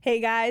Hey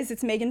guys,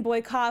 it's Megan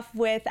Boykoff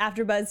with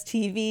AfterBuzz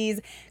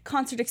TV's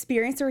concert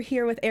experience. We're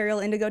here with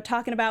Eriel Indigo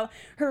talking about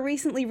her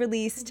recently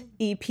released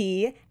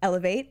EP,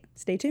 Elevate.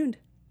 Stay tuned.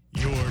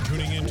 You're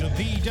tuning into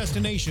the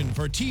destination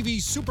for TV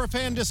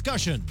superfan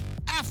discussion,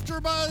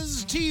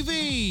 AfterBuzz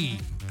TV.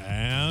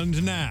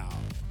 And now,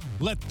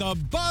 let the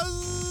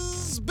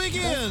buzz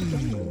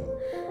begin.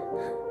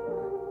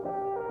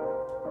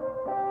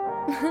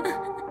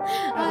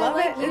 I love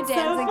like it. you It's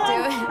dancing so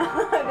to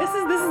fun.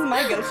 This is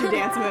my go-to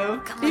dance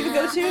move. Do you have a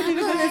go-to? Do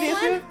you have a go-to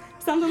dance move?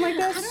 Something like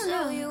this?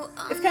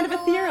 It's kind of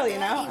ethereal, you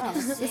know? Oh,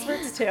 this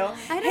works too.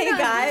 Hey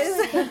guys,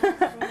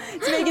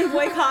 it's Megan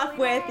Boykoff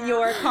with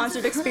your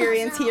concert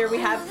experience here. We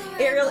have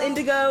Eriel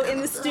Indigo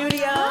in the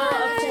studio.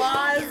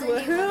 Applause,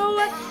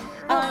 woohoo!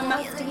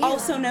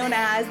 Also known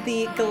as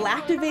the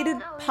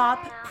Galactivated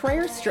Pop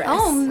Prayer Stress.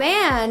 Oh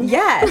man.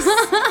 Yes.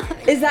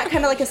 Is that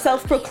kind of like a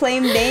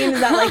self-proclaimed name? Is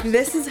that like,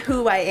 this is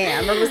who I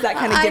am? Or was that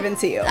kind of given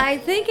to you? I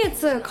think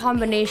it's a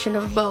combination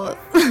of both.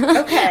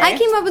 Okay. I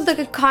came up with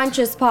the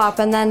conscious pop,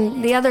 and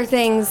then the other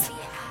things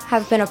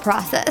have been a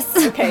process.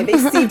 Okay, they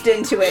seeped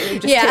into it and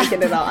you've just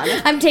taken it on.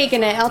 I'm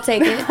taking it. I'll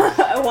take it.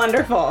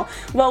 Wonderful.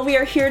 Well, we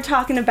are here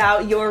talking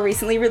about your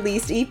recently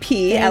released EP,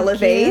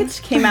 Elevate.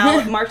 Came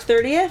out March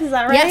 30th, is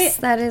that right? Yes,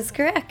 that is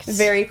correct.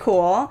 Very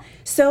cool.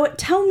 So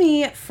tell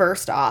me,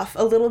 first off,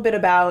 a little bit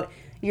about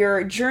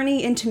your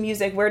journey into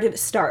music. Where did it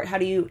start? How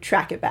do you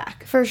track it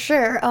back? For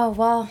sure. Oh,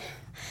 well,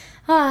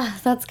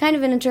 that's kind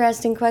of an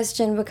interesting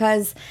question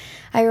because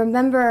I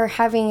remember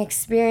having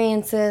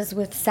experiences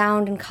with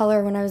sound and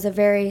color when I was a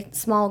very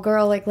small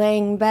girl, like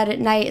laying in bed at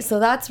night. So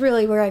that's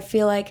really where I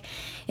feel like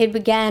it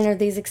began, or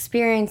these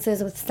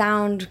experiences with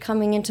sound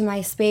coming into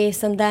my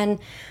space and then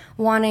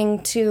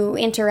wanting to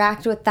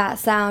interact with that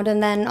sound.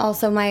 And then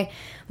also my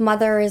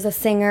mother is a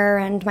singer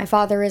and my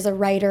father is a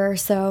writer.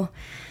 So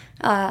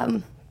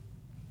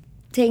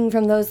taking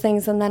from those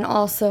things, and then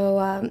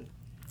also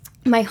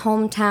my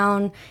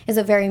hometown is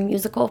a very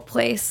musical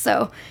place,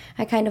 so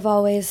I kind of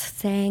always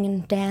sang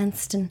and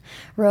danced and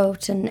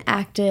wrote and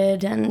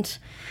acted, and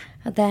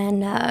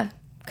then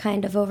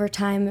kind of over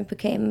time it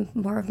became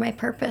more of my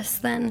purpose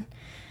than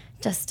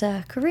just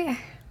a career.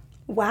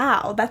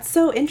 Wow, that's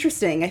so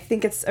interesting. I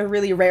think it's a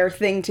really rare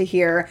thing to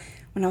hear.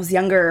 When I was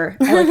younger,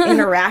 I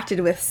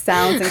interacted with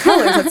sounds and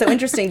colors. That's so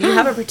interesting. Do you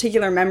have a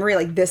particular memory,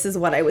 like this is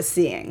what I was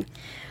seeing?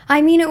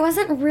 I mean, it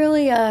wasn't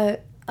really a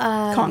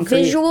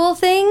visual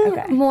thing,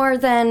 more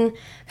than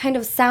kind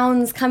of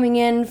sounds coming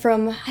in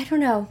from, I don't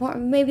know,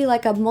 maybe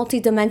like a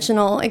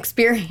multi-dimensional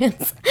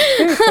experience.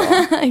 Very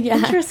cool. Yeah.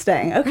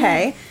 Interesting.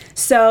 Okay.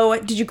 So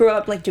did you grow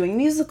up like doing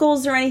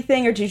musicals or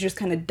anything, or did you just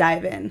kind of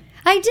dive in?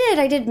 I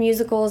did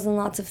musicals and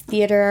lots of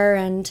theater,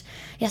 and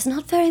yes,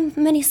 not very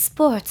many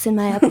sports in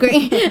my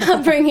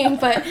upbringing,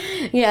 but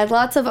yeah,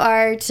 lots of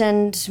art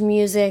and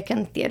music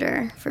and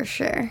theater for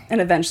sure.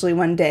 And eventually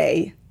one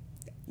day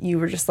you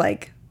were just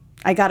like,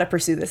 I gotta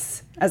pursue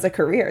this as a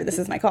career. This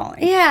is my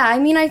calling. Yeah,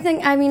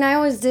 I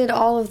always did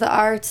all of the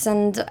arts,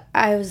 and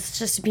I was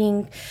just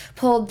being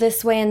pulled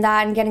this way and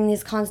that and getting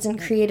these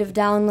constant creative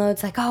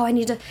downloads like, oh, I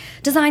need to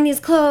design these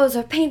clothes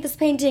or paint this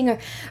painting or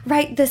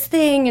write this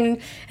thing.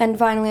 And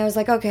finally I was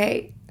like,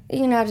 okay,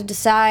 you know how to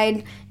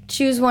decide,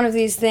 choose one of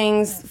these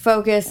things,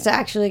 focus to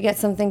actually get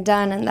something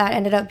done. And that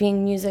ended up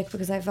being music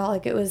because I felt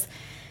like it was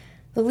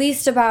the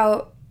least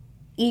about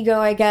ego,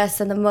 I guess,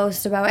 and the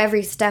most about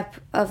every step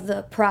of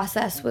the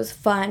process was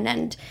fun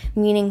and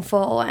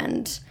meaningful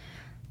and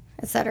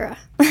etc.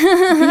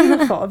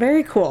 Beautiful.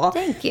 Very cool.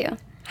 Thank you.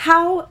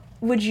 How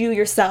would you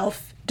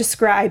yourself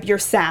describe your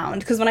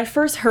sound? Because when I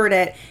first heard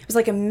it, it was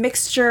like a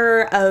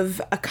mixture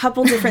of a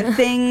couple different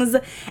things,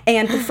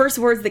 and the first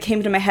words that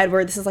came to my head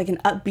were, this is like an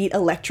upbeat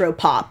electro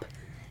pop.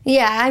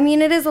 Yeah, I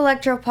mean, it is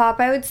electro pop.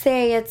 I would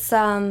say it's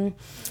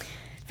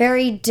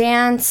very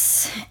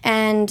dance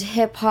and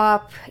hip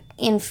hop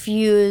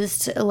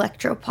infused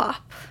electro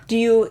pop. Do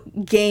you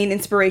gain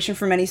inspiration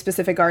from any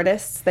specific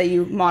artists that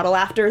you model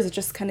after? Or is it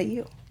just kind of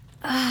you?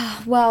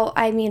 Well,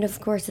 I mean, of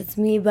course it's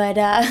me, but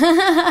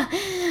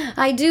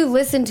I do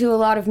listen to a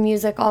lot of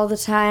music all the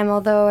time,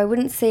 although I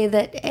wouldn't say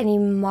that any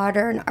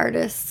modern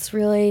artists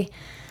really,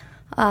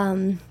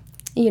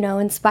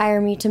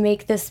 inspire me to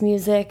make this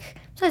music.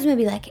 Besides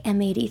maybe like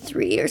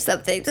M83 or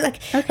something.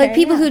 Like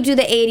people who do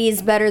the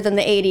 80s better than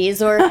the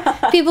 80s, or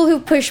people who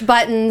push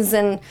buttons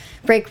and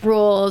break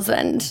rules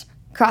and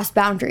cross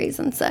boundaries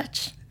and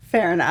such.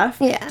 Fair enough.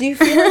 Yeah. Do you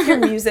feel like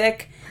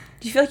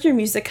your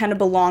music kind of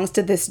belongs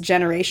to this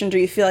generation? Do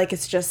you feel like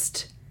it's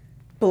just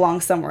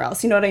belongs somewhere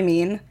else? You know what I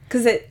mean?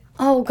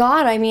 Oh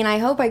God, I mean, I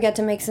hope I get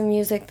to make some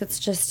music that's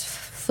just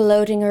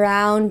floating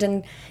around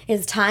and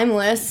is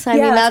timeless. I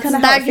mean, that's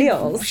that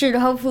feels. Should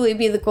hopefully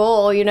be the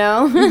goal, you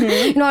know?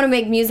 Mm-hmm. You don't want to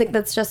make music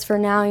that's just for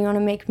now. You want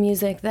to make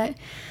music that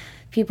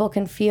people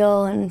can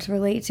feel and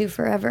relate to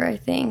forever, I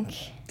think.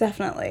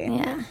 Definitely.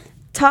 Yeah.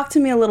 Talk to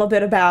me a little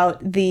bit about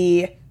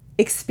the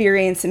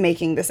experience in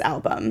making this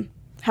album.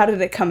 How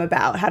did it come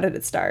about? How did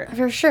it start?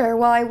 For sure.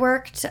 Well, I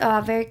worked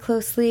very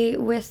closely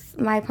with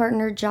my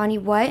partner, Johnny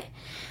White.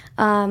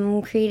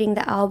 creating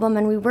the album,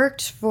 and we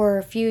worked for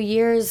a few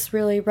years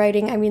really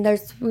writing. I mean,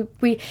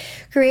 we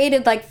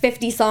created like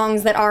 50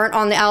 songs that aren't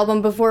on the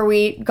album before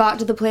we got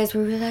to the place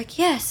where we were like,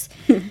 yes,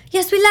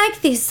 yes, we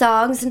like these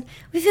songs and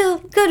we feel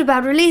good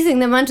about releasing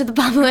them onto the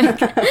public.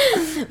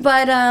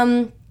 But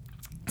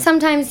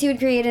sometimes he would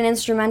create an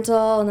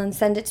instrumental and then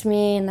send it to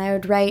me, and I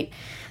would write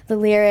the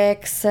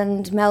lyrics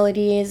and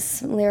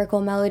melodies, lyrical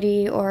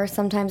melody, or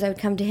sometimes I would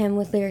come to him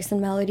with lyrics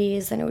and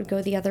melodies, and it would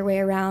go the other way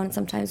around.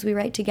 Sometimes we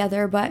write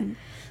together, but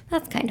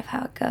that's kind of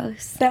how it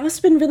goes. That must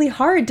have been really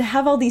hard to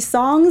have all these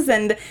songs,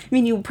 and I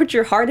mean, you put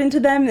your heart into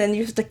them, and then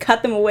you have to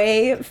cut them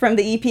away from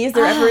the EP. Is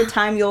there ever a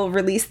time you'll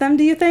release them,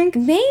 do you think?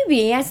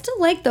 Maybe. I still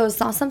like those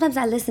songs. Sometimes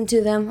I listen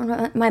to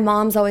them. My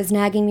mom's always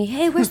nagging me,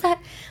 hey, where's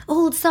that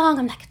old song?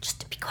 I'm like,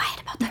 just be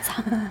quiet about that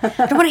song.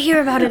 I don't want to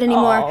hear about it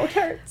anymore. Oh, it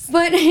hurts.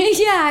 But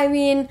yeah, I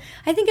mean,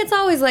 I think it's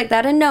always like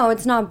that. And no,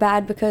 it's not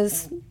bad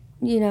because,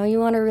 you know, you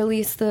want to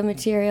release the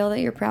material that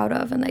you're proud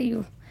of and that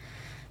you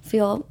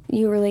feel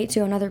you relate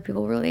to and other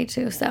people relate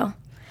to. So,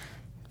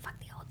 fuck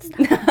the old stuff.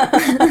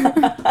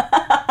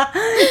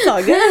 It's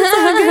all good. It's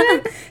all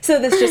good. So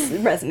this just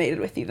resonated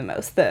with you the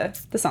most, the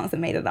songs that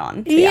made it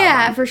on.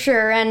 Yeah, album. For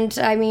sure. And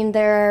I mean,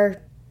 there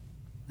are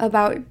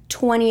about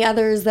 20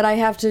 others that I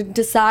have to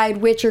decide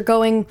which are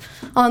going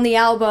on the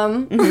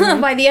album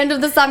by the end of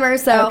the summer.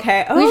 So we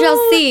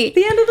shall see.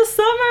 The end of the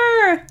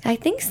summer. I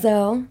think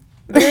so.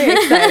 Very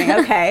exciting.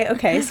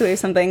 Okay. So we have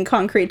something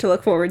concrete to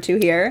look forward to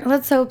here.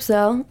 Let's hope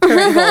so.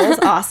 Current goals.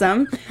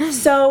 Awesome.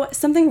 So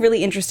something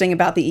really interesting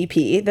about the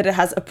EP, that it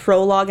has a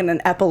prologue and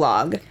an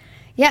epilogue.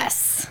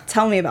 Yes.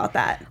 Tell me about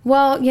that.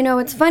 Well, you know,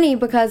 it's funny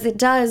because it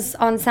does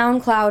on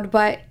SoundCloud,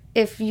 but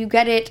if you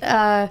get it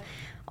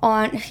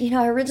on, you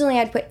know, originally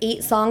I'd put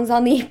 8 songs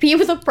on the EP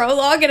with a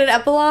prologue and an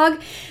epilogue,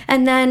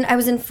 and then I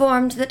was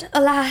informed that,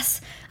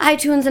 alas,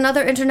 iTunes and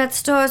other internet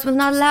stores will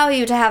not allow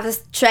you to have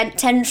this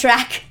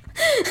 10-track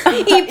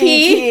EP.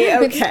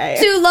 Okay.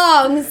 It's too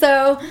long.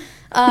 So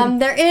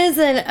there is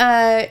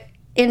an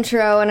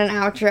intro and an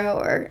outro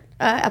or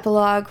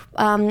epilogue,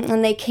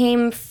 and they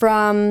came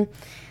from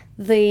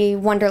the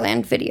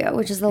Wonderland video,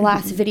 which is the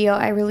last video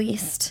I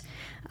released.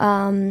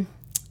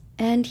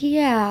 And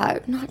yeah,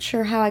 not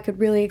sure how I could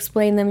really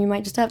explain them. You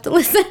might just have to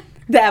listen.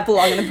 The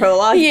epilogue and the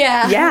prologue?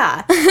 Yeah.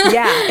 Yeah.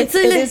 It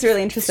is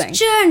really interesting.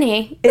 It's a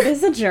journey. It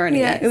is a journey.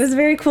 Yes. It was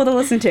very cool to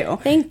listen to.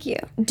 Thank you.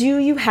 Do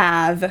you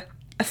have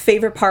a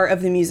favorite part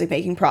of the music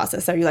making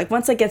process? Are you like,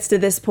 once it gets to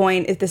this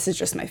point, this is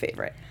just my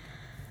favorite?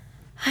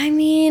 I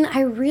mean,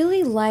 I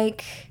really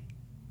like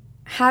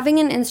having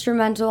an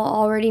instrumental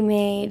already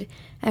made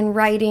and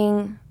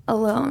writing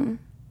alone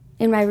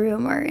in my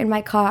room or in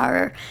my car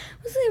or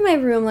mostly in my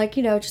room, like,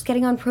 you know, just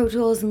getting on Pro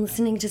Tools and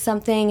listening to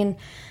something and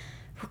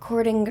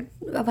recording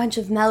a bunch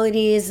of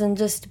melodies and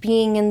just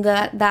being in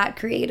that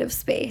creative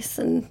space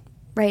and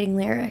writing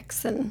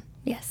lyrics. And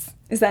yes.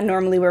 Is that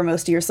normally where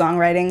most of your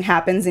songwriting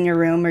happens, in your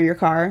room or your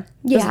car?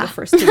 Yeah. Those are the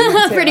first 2 you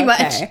went to. Pretty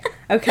much.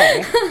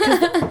 Okay.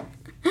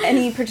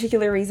 Any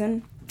particular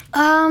reason?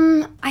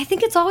 I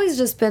think it's always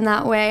just been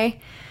that way.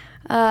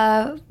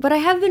 But I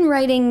have been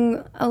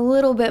writing a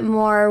little bit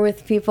more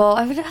with people.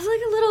 I was like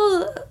a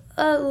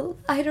little,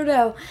 I don't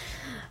know.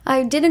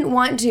 I didn't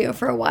want to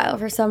for a while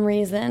for some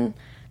reason.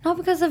 Not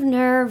because of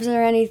nerves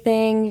or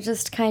anything,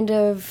 just kind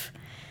of,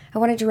 I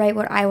wanted to write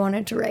what I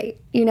wanted to write,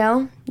 you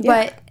know? Yeah.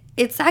 But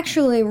it's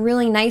actually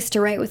really nice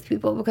to write with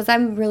people because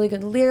I'm really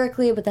good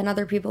lyrically, but then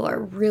other people are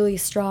really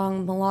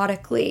strong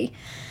melodically,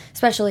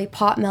 especially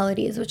pop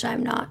melodies, which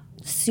I'm not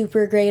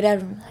super great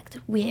at, like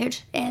the weird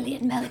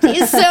alien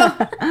melodies.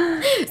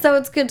 So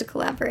it's good to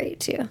collaborate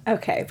too.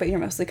 Okay, but you're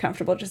mostly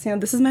comfortable just, you know,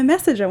 this is my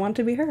message, I want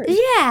to be heard.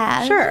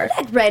 Yeah. Sure.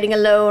 I like writing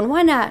alone.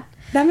 Why not?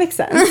 That makes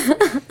sense.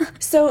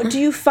 So do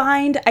you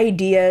find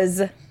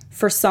ideas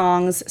for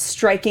songs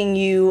striking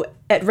you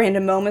at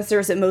random moments, or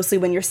is it mostly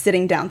when you're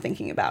sitting down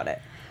thinking about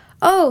it?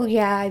 Oh,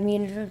 yeah. I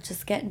mean, you'll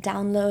just get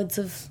downloads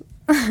of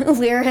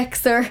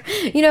lyrics, or,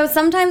 you know,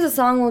 sometimes a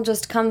song will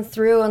just come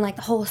through and like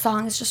the whole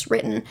song is just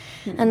written,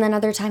 and then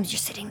other times you're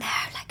sitting there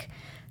like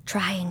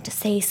trying to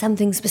say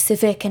something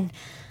specific and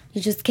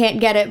you just can't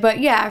get it. But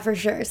yeah, for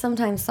sure,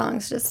 sometimes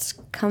songs just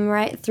come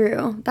right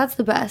through. That's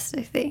the best,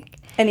 I think.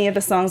 Any of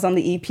the songs on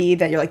the EP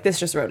that you're like, this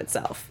just wrote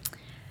itself?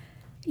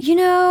 You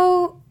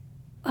know,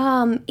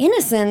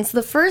 Innocence,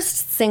 the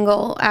first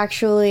single,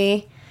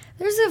 actually.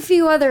 There's a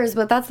few others,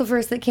 but that's the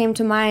first that came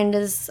to mind.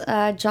 Is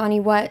Johnny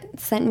Watt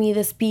sent me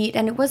this beat,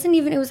 and it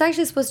was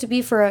actually supposed to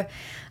be for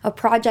a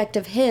project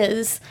of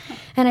his,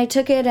 and I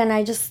took it and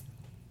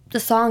the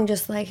song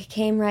just like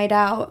came right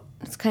out.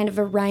 It's kind of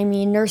a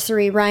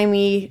nursery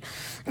rhymey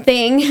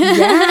thing.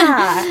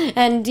 Yeah.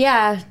 And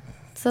yeah,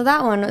 so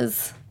that one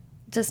was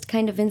just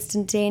kind of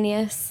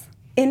instantaneous.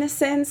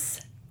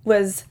 Innocence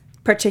was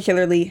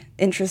particularly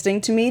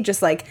interesting to me,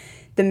 just like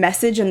the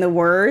message and the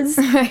words.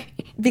 Right.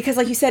 Because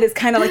like you said, it's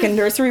kind of like a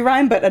nursery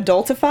rhyme, but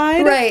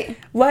adultified. Right.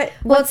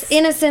 Well, it's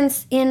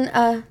innocence in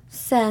a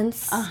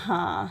sense.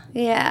 Uh-huh.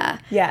 Yeah.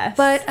 Yes.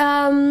 But,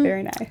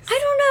 very nice. I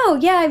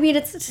don't know. Yeah, I mean,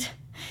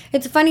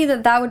 it's funny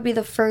that would be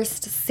the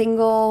first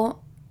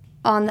single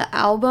on the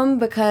album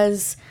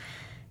because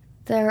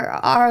there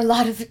are a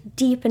lot of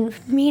deep and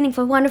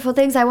meaningful, wonderful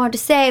things I want to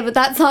say, but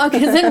that song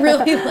isn't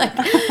really like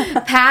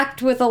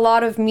packed with a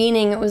lot of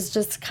meaning. It was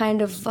just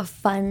kind of a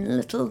fun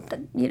little,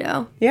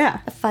 Yeah.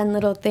 a fun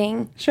little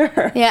thing.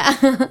 Sure.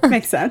 Yeah.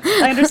 Makes sense.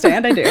 I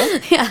understand. I do.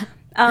 Yeah.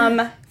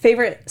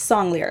 Favorite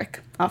song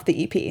lyric off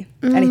the EP?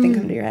 Anything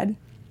come to your head?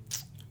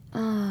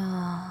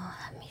 Oh,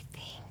 let me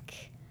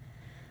think.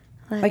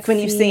 Like when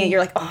you sing it, you're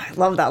like, oh, I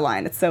love that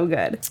line. It's so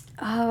good.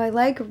 Oh, I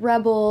like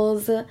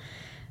Rebels.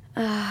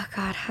 Oh,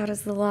 God, how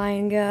does the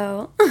line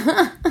go?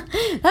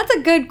 That's a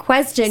good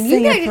question.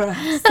 Sing it for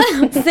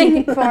us. Sing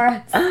it for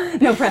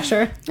us. No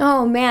pressure.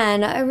 Oh,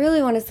 man. I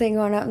really want to sing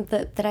one out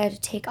that I had to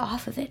take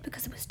off of it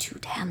because it was too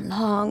damn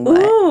long.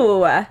 But...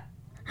 Ooh.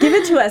 Give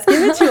it to us.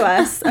 Give it to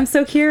us. I'm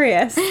so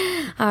curious.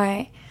 All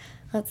right.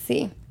 Let's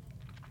see.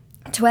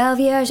 12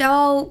 years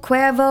old,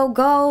 Cuervo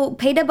go.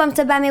 Pay the bumps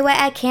to buy me where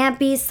I can't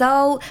be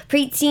so.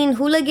 Preteen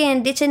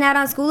hooligan, ditching out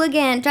on school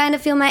again. Trying to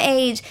feel my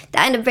age,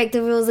 dying to break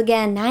the rules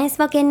again. 9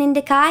 smoking in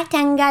the car,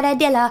 10 got a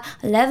dealer.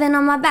 11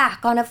 on my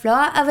back, on the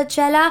floor of a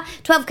trailer.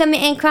 12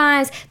 committing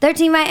crimes,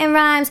 13 writing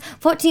rhymes.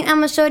 14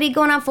 I'm a shorty,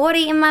 going on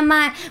 40 in my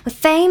mind. With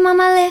fame on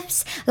my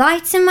lips,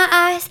 lights in my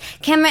eyes.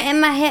 Camera in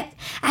my hip,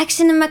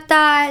 action in my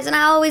thighs. And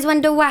I always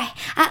wonder why,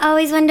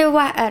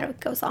 it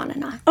goes on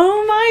and on.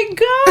 Oh my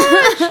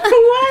gosh.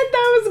 What?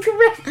 That was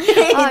great.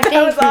 Oh,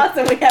 that was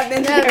awesome. We have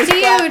engineers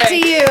clapping. to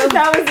you.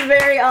 That was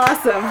very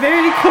awesome.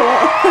 Very cool.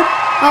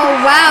 Oh,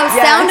 wow.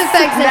 Yes, Sound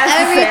effects and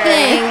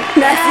everything.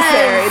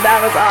 Necessary. Yes. That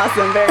was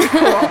awesome. Very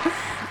cool.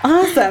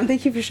 Awesome.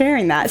 Thank you for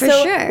sharing that. For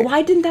sure.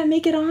 Why didn't that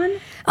make it on?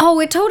 Oh,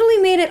 it totally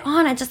made it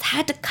on. I just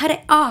had to cut it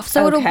off.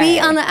 So it'll be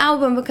on the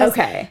album because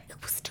it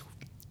was too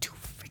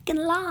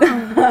freaking long.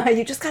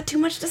 You just got too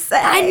much to say.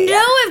 I know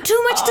I have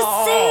too much to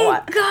say.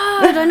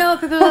 God, I know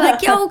people are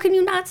like, yo, can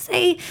you not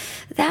say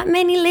that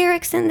many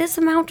lyrics in this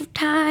amount of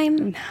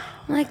time? No.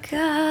 I'm like,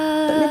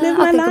 I'll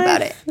think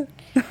about it.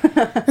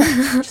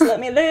 Just let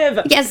me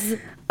live. Yes.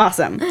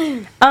 Awesome.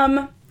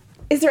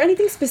 Is there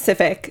anything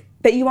specific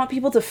that you want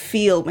people to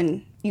feel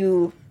when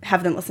you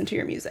have them listen to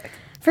your music?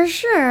 For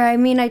sure. I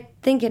mean, I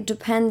think it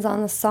depends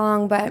on the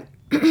song, but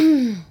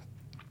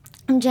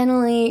I'm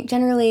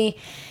generally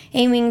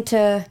aiming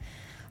to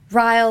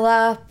rile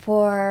up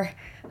or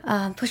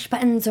push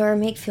buttons or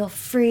make feel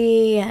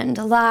free and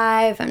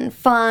alive and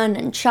fun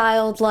and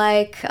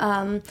childlike,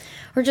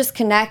 or just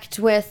connect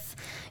with,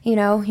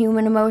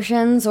 human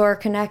emotions or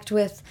connect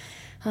with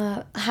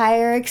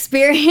higher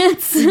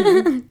experience,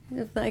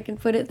 if I can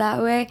put it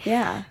that way.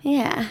 Yeah.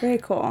 Yeah. Very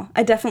cool.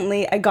 I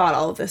got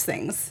all of those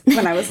things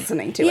when I was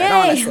listening to it,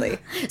 honestly.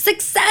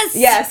 Success!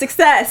 Yeah,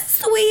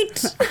 success!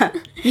 Sweet!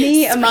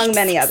 Me among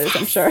many others,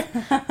 I'm sure.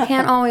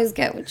 Can't always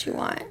get what you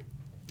want.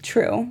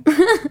 True.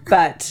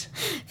 But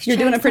you're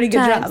doing a pretty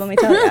good job, let me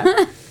tell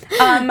you.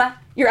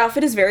 Your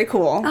outfit is very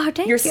cool. Oh, thank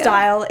you. Your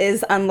style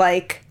is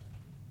unlike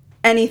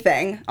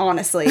anything,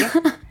 honestly.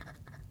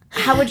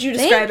 How would you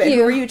describe it?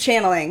 Who are you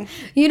channeling?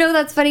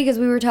 That's funny because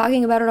we were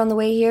talking about it on the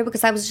way here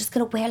because I was just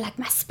going to wear like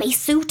my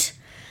spacesuit.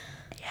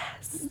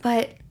 Yes.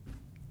 But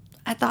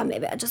I thought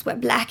maybe I'd just wear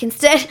black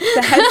instead.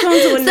 The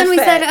headphones wouldn't Then we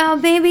fit. said, oh,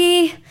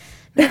 maybe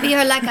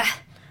you're like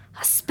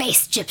a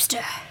space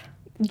gypster.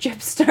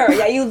 Gypster.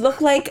 Yeah, you look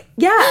like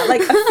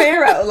a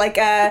pharaoh, like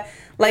a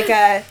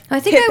I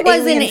think I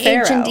was in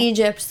pharaoh. ancient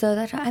Egypt, so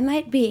that I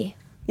might be.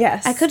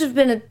 Yes. I could have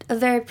been a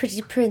very pretty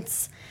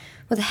prince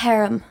with a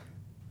harem.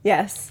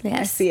 Yes. I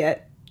Yes. see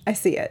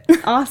it.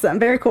 Awesome.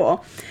 Very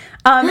cool.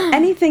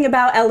 Anything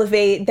about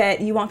Elevate that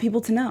you want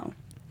people to know?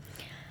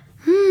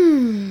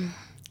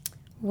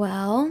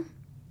 Well,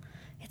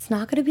 it's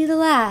not going to be the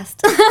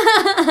last.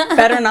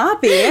 Better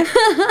not be.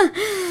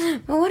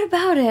 But what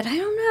about it? I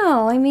don't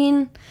know. I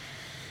mean,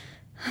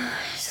 I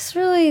just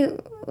really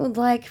would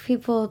like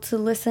people to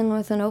listen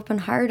with an open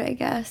heart, I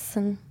guess,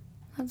 and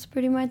that's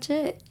pretty much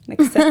it.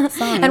 Accept the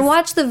songs. And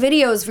watch the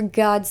videos, for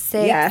God's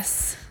sake.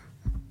 Yes.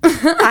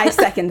 I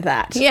second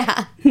that.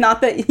 Yeah.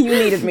 Not that you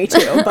needed me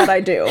to, but I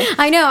do.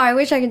 I know. I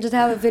wish I could just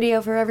have a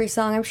video for every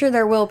song. I'm sure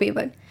there will be,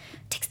 but it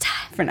takes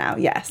time. For now,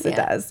 yes, it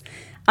Yeah. does.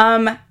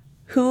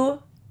 Who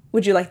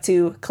would you like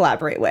to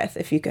collaborate with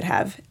if you could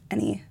have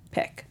any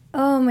pick?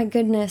 Oh, my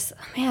goodness.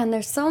 Man,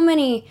 there's so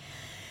many,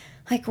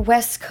 like,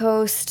 West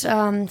Coast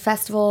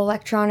festival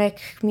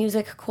electronic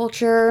music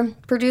culture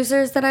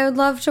producers that I would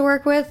love to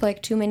work with,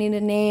 like, too many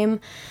to name.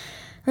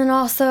 And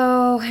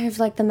also, kind of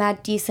like the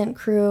Mad Decent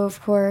crew,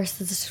 of course,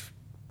 is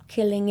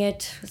killing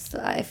it.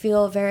 I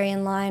feel very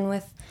in line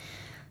with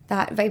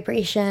that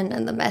vibration,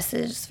 and the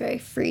message is very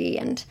free,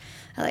 and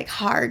I like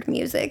hard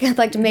music. I'd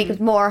like to make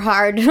it more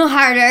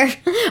harder,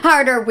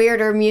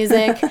 weirder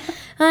music.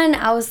 And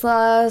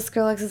Outlaws,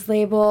 Skrillex'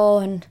 label,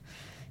 and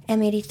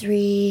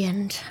M83,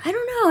 and I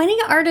don't know, any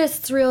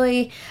artists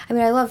really. I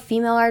mean, I love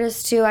female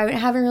artists too. I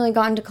haven't really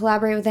gotten to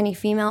collaborate with any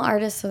female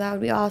artists, so that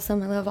would be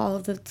awesome. I love all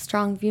of the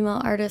strong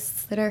female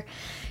artists that are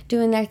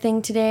doing their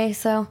thing today.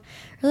 So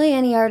really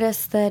any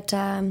artist that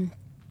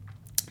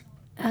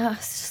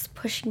It's just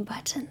pushing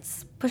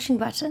buttons. Pushing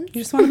buttons.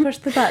 You just want to push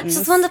the buttons.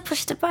 Just want to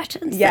push the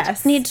buttons.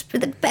 Yes. That need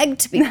to beg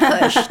to be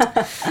pushed.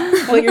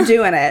 Well, you're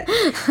doing it.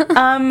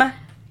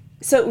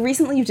 So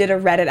recently you did a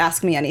Reddit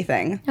Ask Me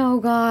Anything. Oh,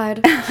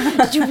 God.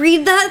 Did you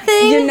read that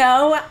thing? You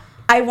know,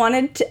 I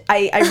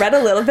read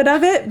a little bit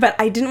of it, but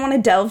I didn't want to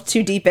delve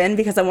too deep in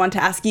because I wanted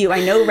to ask you.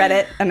 I know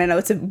Reddit, and I know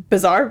it's a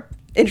bizarre,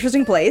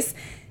 interesting place.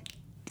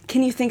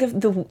 Can you think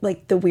of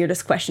the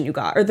weirdest question you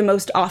got, or the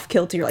most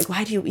off-kilter? You're like,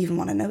 why do you even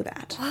want to know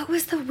that? What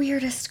was the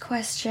weirdest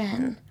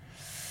question?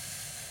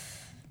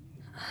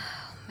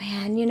 Oh,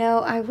 man, you know,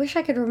 I wish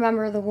I could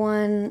remember the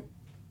one.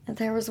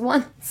 There was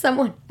one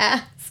someone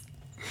asked.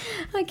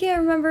 I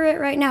can't remember it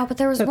right now, but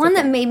there was one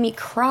that made me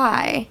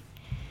cry.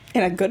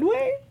 In a good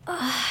way?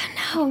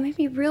 No, it made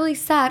me really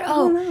sad.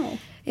 Oh, no.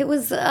 It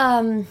was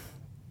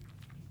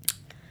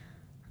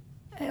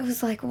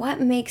like,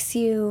 what makes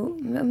you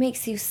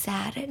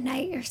sad at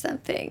night or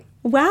something.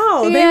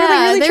 Wow, they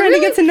really trying to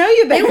get to know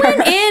you there. They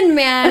went in,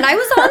 man. I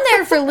was on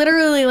there for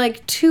literally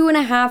like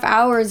 2.5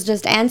 hours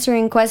just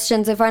answering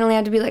questions. I finally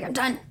had to be like, I'm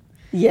done.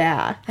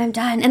 Yeah. I'm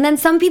done. And then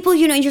some people,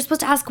 you know, you're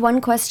supposed to ask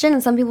one question,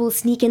 and some people will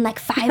sneak in like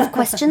 5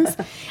 questions.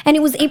 And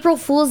it was April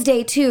Fool's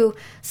Day too.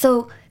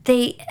 So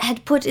they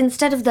had put,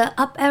 instead of the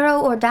up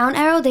arrow or down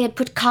arrow, they had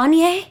put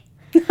Kanye.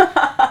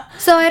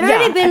 So I'd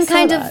already been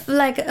kind of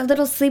like a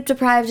little sleep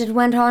deprived and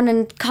went on,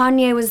 and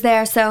Kanye was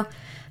there. So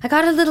I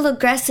got a little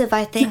aggressive,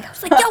 I think. I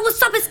was like, yo,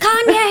 what's up, it's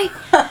Kanye.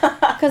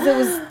 Because it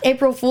was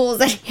April Fool's.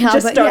 Anyhow,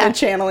 Just started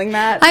channeling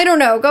that. I don't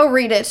know. Go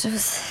read it. It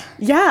was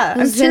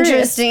an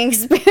interesting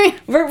experience.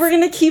 We're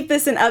going to keep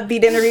this an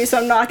upbeat interview, so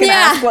I'm not going to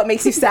ask what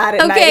makes you sad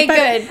at night. Okay, but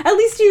good. At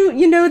least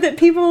you know that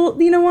people,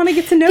 want to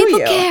get to know you.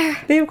 People care.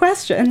 They have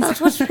questions. That's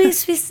what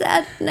makes me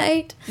sad at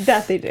night.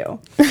 That they do.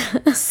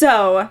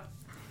 So,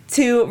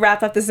 to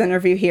wrap up this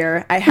interview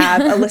here, I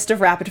have a list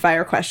of rapid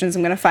fire questions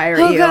I'm going to fire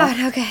at you. Oh, God,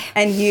 okay.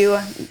 And you,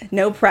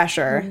 no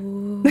pressure.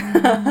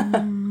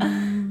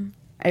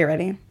 Are you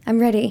ready? I'm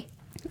ready.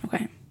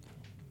 Okay.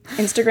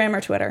 Instagram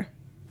or Twitter?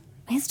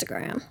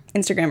 Instagram.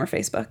 Instagram or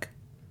Facebook?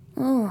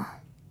 Oh,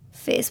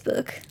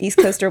 Facebook. East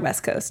Coast or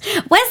West Coast?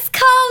 West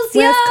Coast,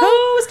 yo! West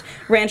Coast!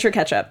 Ranch or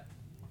ketchup?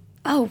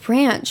 Oh,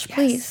 ranch,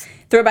 please.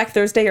 Throwback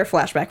Thursday or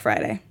Flashback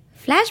Friday?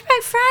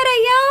 Flashback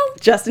Friday, yo!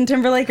 Justin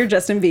Timberlake or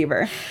Justin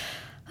Bieber?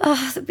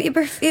 Oh, the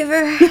Bieber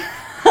fever.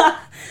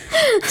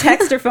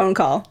 Text or phone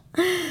call?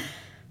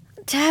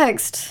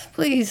 Text,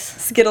 please.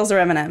 Skittles or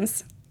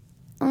M&M's?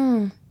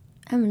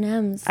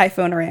 M&M's.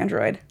 iPhone or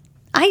Android?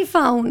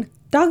 iPhone.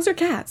 Dogs or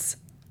cats?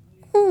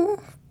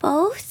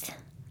 Both.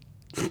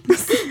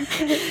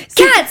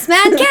 Cats,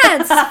 man,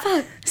 cats.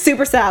 Fuck.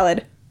 Super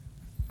salad?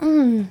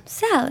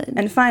 Salad.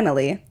 And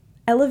finally,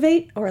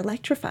 elevate or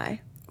electrify?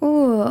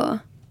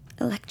 Ooh,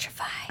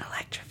 electrify.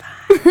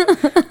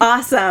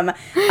 Awesome.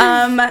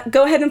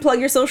 Go ahead and plug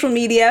your social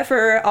media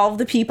for all of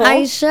the people.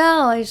 I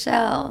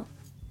shall.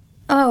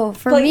 Oh,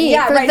 for me,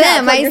 yeah, for right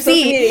them, now, I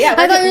see. Yeah,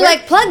 I thought you were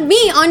like, plug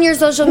me on your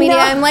social media. No.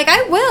 I'm like,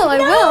 I will.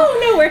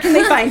 No, where can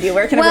they find you?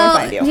 Where can everyone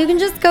find you? You can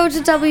just go to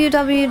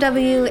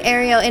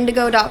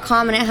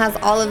www.erielindigo.com, and it has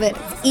all of it.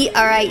 It's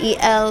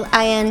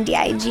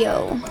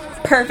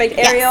ERIELINDIGO. Perfect.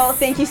 Eriel,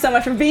 thank you so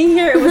much for being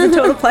here. It was a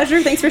total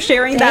pleasure. Thanks for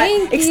sharing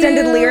that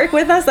extended lyric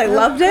with us. I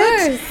loved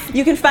it.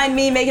 You can find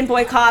me, Megan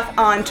Boykoff,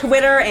 on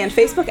Twitter and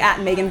Facebook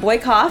at Megan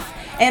Boykoff.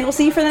 And we'll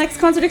see you for the next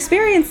concert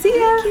experience. See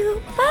ya. Thank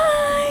you.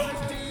 Bye.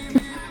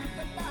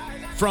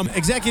 From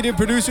executive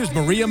producers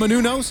Maria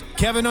Menounos,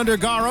 Kevin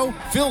Undergaro,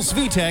 Phil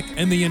Svitek,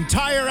 and the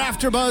entire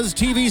AfterBuzz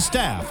TV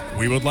staff,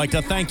 we would like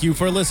to thank you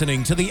for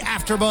listening to the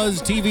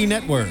AfterBuzz TV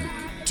network.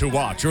 To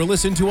watch or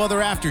listen to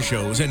other after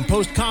shows and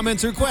post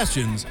comments or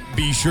questions,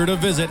 be sure to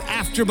visit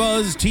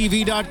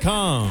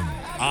AfterBuzzTV.com.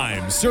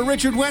 I'm Sir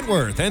Richard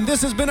Wentworth, and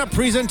this has been a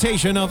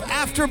presentation of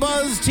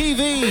AfterBuzz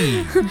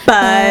TV.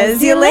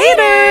 Buzz you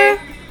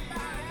later.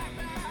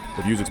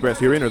 The views expressed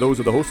herein are those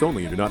of the hosts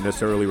only and do not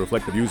necessarily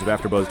reflect the views of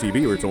AfterBuzz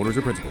TV or its owners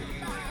or principals.